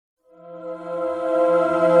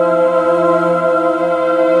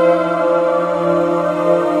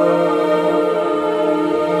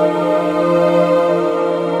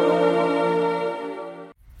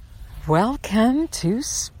to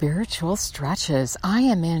Spiritual Stretches. I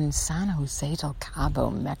am in San Jose del Cabo,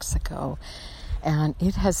 Mexico, and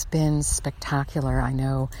it has been spectacular. I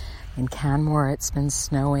know in Canmore it's been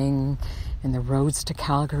snowing, and the roads to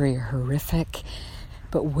Calgary are horrific,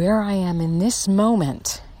 but where I am in this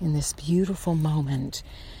moment, in this beautiful moment,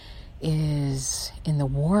 is in the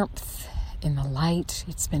warmth, in the light.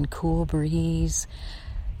 It's been cool breeze,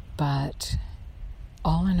 but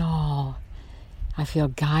all in all, I feel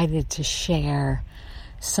guided to share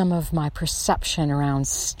some of my perception around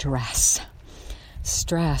stress.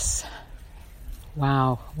 Stress.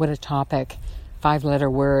 Wow, what a topic. 5-letter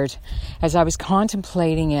word. As I was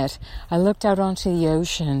contemplating it, I looked out onto the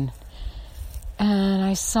ocean and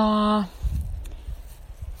I saw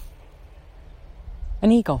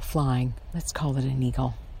an eagle flying. Let's call it an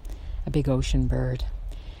eagle. A big ocean bird.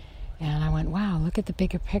 And I went, wow, look at the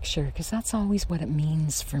bigger picture, because that's always what it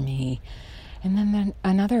means for me. And then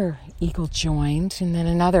another eagle joined, and then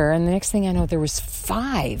another, and the next thing I know, there was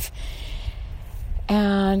 5.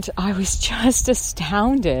 And I was just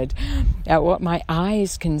astounded at what my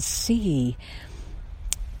eyes can see.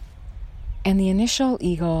 And the initial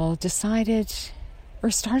eagle started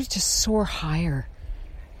to soar higher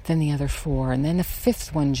than the other 4, and then the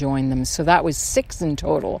 5th one joined them, so that was 6 in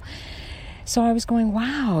total. So I was going,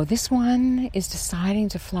 wow, this one is deciding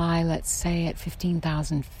to fly, let's say, at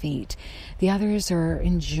 15,000 feet. The others are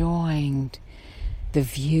enjoying the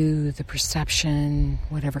view, the perception,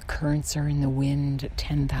 whatever currents are in the wind at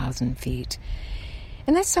 10,000 feet.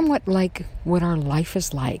 And that's somewhat like what our life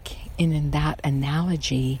is like. And in that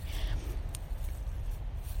analogy,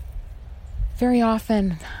 very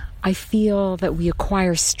often I feel that we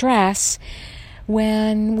acquire stress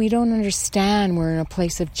when we don't understand. We're in a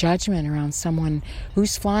place of judgment around someone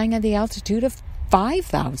who's flying at the altitude of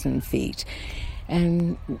 5,000 feet.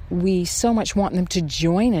 And we so much want them to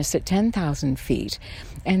join us at 10,000 feet.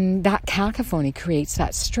 And that cacophony creates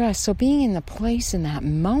that stress. So being in the place in that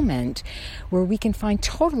moment where we can find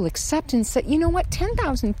total acceptance that, you know what,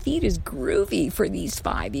 10,000 feet is groovy for these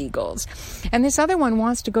 5 eagles. And this other one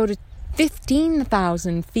wants to go to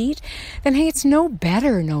 15,000 feet, then hey, it's no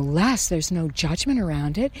better, no less. There's no judgment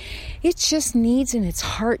around it. It just needs in its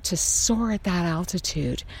heart to soar at that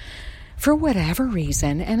altitude for whatever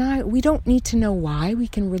reason. And we don't need to know why. We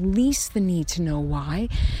can release the need to know why,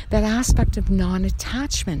 that aspect of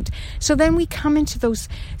non-attachment. So then we come into those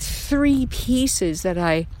 3 pieces that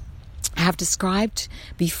I have described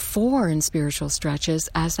before in Spiritual Stretches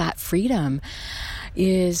as that freedom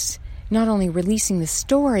is not only releasing the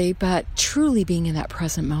story, but truly being in that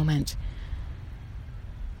present moment.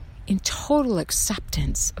 In total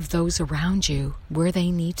acceptance of those around you, where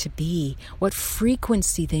they need to be, what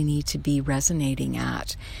frequency they need to be resonating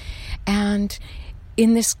at. And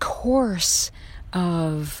in this course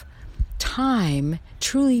of time,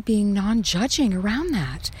 truly being non-judging around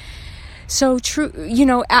that. So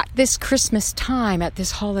true, at this Christmas time, at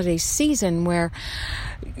this holiday season where,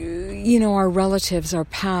 our relatives are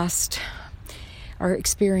past, our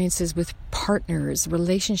experiences with partners,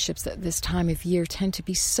 relationships at this time of year tend to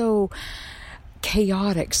be so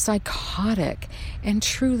chaotic, psychotic. And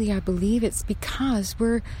truly, I believe it's because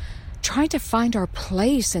we're trying to find our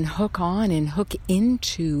place and hook on and hook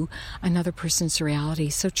into another person's reality.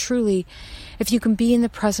 So truly, if you can be in the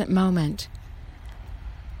present moment,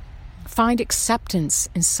 find acceptance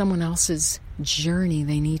in someone else's journey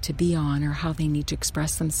they need to be on or how they need to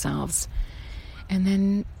express themselves. And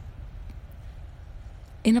then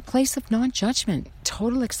in a place of non-judgment,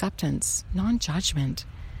 total acceptance, non-judgment.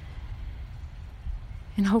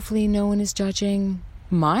 And hopefully no one is judging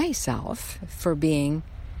myself for being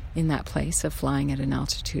in that place of flying at an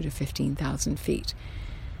altitude of 15,000 feet.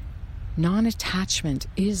 Non-attachment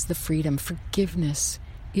is the freedom. Forgiveness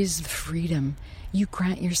is the freedom you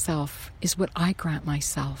grant yourself, is what I grant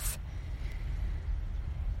myself.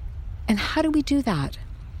 And how do we do that?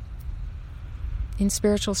 In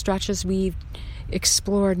Spiritual Stretches, we've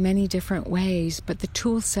explored many different ways, but the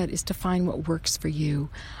tool set is to find what works for you.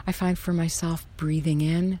 I find for myself breathing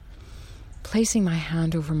in, placing my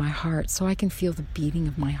hand over my heart so I can feel the beating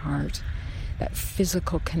of my heart, that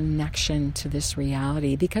physical connection to this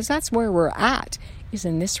reality, because that's where we're at, is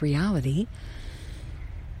in this reality.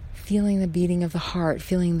 Feeling the beating of the heart,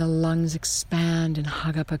 feeling the lungs expand and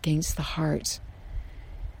hug up against the heart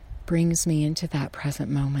brings me into that present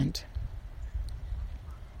moment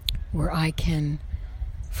where I can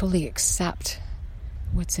fully accept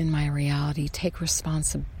what's in my reality, take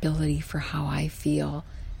responsibility for how I feel.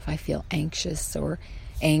 If I feel anxious or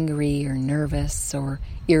angry or nervous or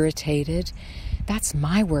irritated, that's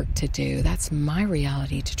my work to do. That's my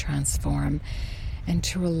reality to transform. and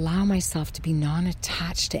to allow myself to be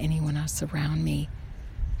non-attached to anyone else around me,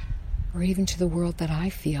 or even to the world that I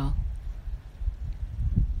feel.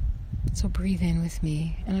 So breathe in with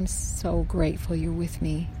me, and I'm so grateful you're with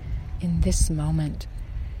me in this moment,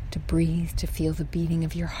 to breathe, to feel the beating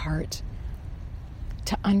of your heart,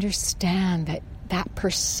 to understand that that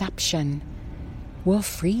perception will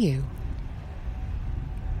free you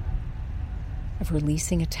of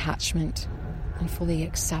releasing attachment and fully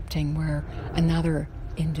accepting where another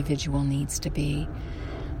individual needs to be,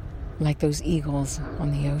 like those eagles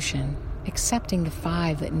on the ocean, accepting the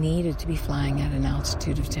 5 that needed to be flying at an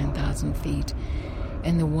altitude of 10,000 feet,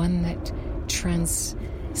 and the one that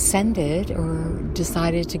transcended or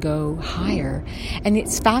decided to go higher. And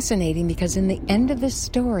it's fascinating because in the end of the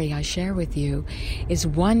story I share with you is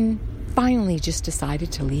one finally just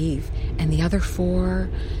decided to leave, and the other 4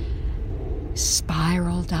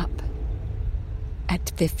 spiraled up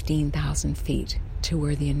at 15,000 feet to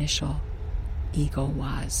where the initial eagle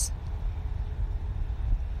was.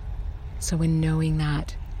 So in knowing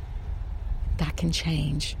that, that can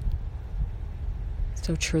change.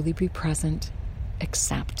 So truly be present,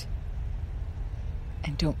 accept,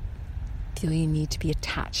 and don't feel you need to be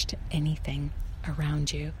attached to anything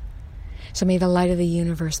around you. So may the light of the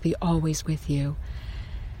universe be always with you.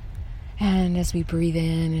 And as we breathe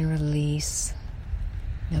in and release,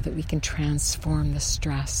 know that we can transform the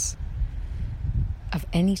stress of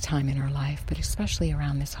any time in our life, but especially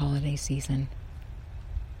around this holiday season.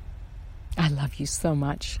 I love you so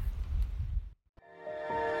much.